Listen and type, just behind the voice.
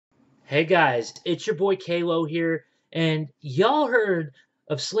Hey guys, it's your boy Kalo here, and y'all heard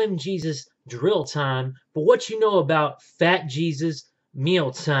of Slim Jesus drill time, but what you know about Fat Jesus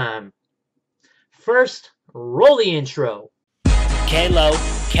meal time? First, roll the intro. Kalo,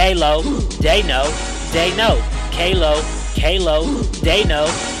 they know, Kalo,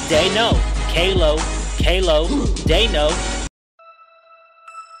 they know, Kalo, they know.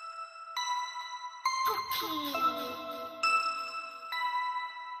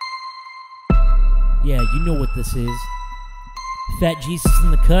 Yeah, you know what this is. Fat Jesus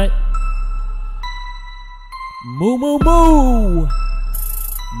in the cut. Moo moo moo!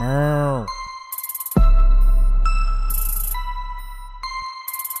 Merr.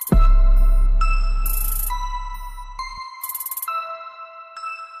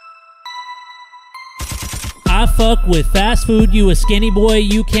 I fuck with fast food, you a skinny boy,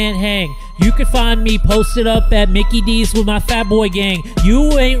 you can't hang. You can find me posted up at Mickey D's with my fat boy gang.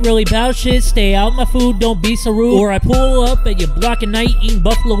 You ain't really bout shit, stay out my food, don't be so rude. Or I pull up at your block at night eating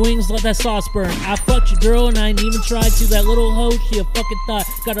buffalo wings, let that sauce burn. I fucked your girl and I ain't even tried to. That little hoe, she a fucking thot.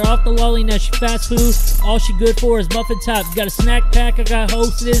 Got her off the Lolli, now she fast food. All she good for is muffin top. Got a snack pack, I got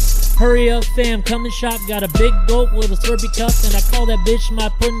hostess. Hurry up fam, come and shop. Got a big gulp with a Slurpee cup, and I call that bitch my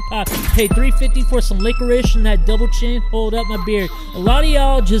pudding pop. Paid $3.50 for some licorice and that double chin, hold up my beard. A lot of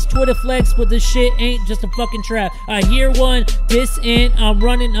y'all just Twitter flex, but this shit ain't just a fucking trap. I hear one, this and I'm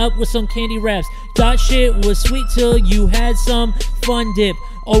running up with some candy wraps. Thought shit was sweet till you had some fun dip.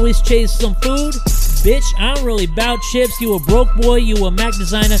 Always chase some food. Bitch, I'm really bout chips. You a broke boy, you a Mac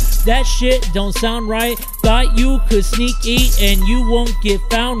designer. That shit don't sound right. Thought you could sneak eat and you won't get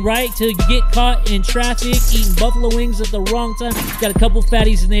found right till you get caught in traffic eating buffalo wings at the wrong time. Got a couple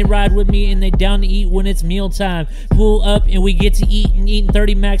fatties and they ride with me and they down to eat when it's meal time. Pull up and we get to eat and eating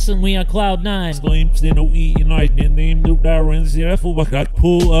 30 max and we on cloud 9. Pull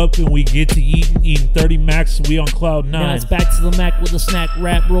up and we get to eat and eating 30 max and we on cloud 9. Now it's back to the Mac with a snack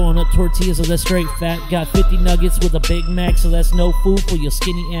wrap, rolling up tortillas so that's straight fat. Got 50 nuggets with a Big Mac, so that's no food for your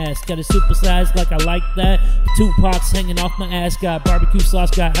skinny ass. Got it supersized like I like that. 2 pots hanging off my ass. Got barbecue sauce,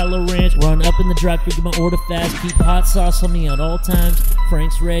 got hella ranch. Run up in the drive-thru, get my order fast. Keep hot sauce on me at all times.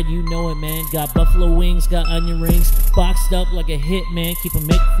 Frank's Red, you know it, man. Got buffalo wings, got onion rings. Boxed up like a hit, man. Keep a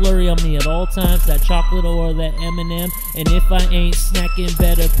McFlurry on me at all times. That chocolate or that M&M. And if I ain't snacking,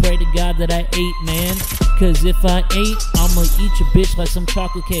 better pray to God that I ate, man. Cause if I ain't, I'ma eat your bitch like some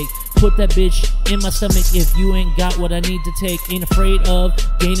chocolate cake. Put that bitch in my stomach if you ain't got what I need to take. Ain't afraid of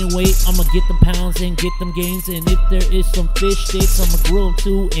gaining weight. I'ma get them pounds and get them gains. And if there is some fish sticks, I'ma grill them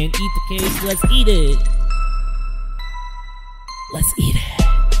too and eat the case. Let's eat it. Let's eat it.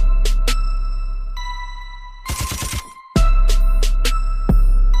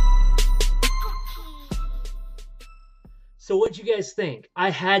 So what'd you guys think?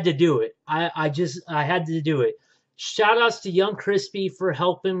 I had to do it. I had to do it. Shout outs to Young Crispy for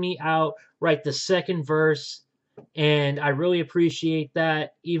helping me out write the second verse. And I really appreciate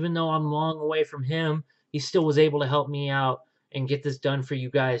that. Even though I'm long away from him, he still was able to help me out and get this done for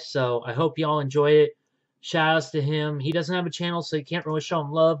you guys. So I hope y'all enjoy it. Shout outs to him. He doesn't have a channel, so you can't really show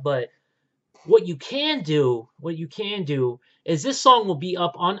him love. But what you can do is this song will be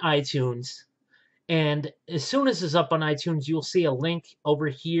up on iTunes. And as soon as it's up on iTunes, you'll see a link over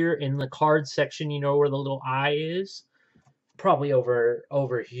here in the cards section, you know, where the little I is. Probably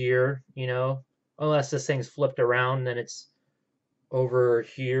over here, you know. Unless this thing's flipped around, then it's over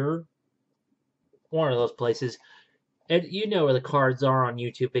here. One of those places. And you know where the cards are on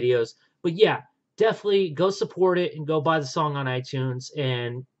YouTube videos. But yeah, definitely go support it and go buy the song on iTunes.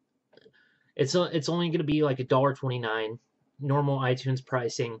 And it's only going to be like $1.29, normal iTunes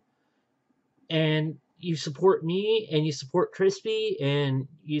pricing. And you support me, and you support Crispy, and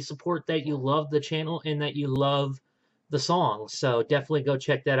you support that you love the channel and that you love the song. So definitely go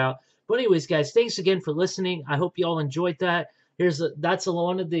check that out. But anyways, guys, thanks again for listening. I hope you all enjoyed that. That's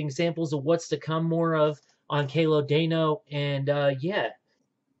one of the examples of what's to come more of on Kalo Dano. And yeah,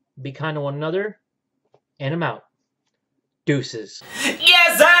 be kind to one another. And I'm out. Deuces.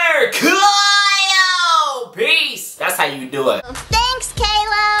 Yes, sir! Cool! Peace! That's how you do it. Thanks,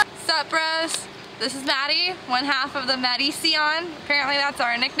 Kalo! What's up, bros? This is Maddie, one half of the Maddie Sion. Apparently that's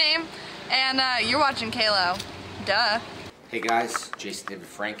our nickname. And you're watching Kalo. Duh. Hey guys, Jason David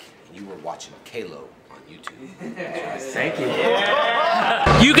Frank, and you were watching Kalo on YouTube. Thank you.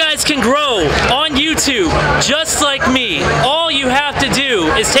 Yeah. You guys can grow on YouTube just like me. All you have to do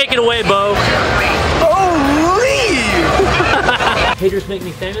is take it away, Bo. Haters make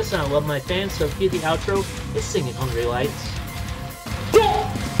me famous, and I love my fans, so cue the outro. It's singing Hungry Lights.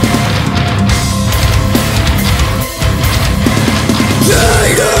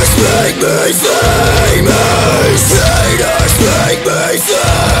 Haters make me famous. Haters make me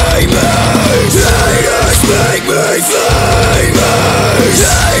famous.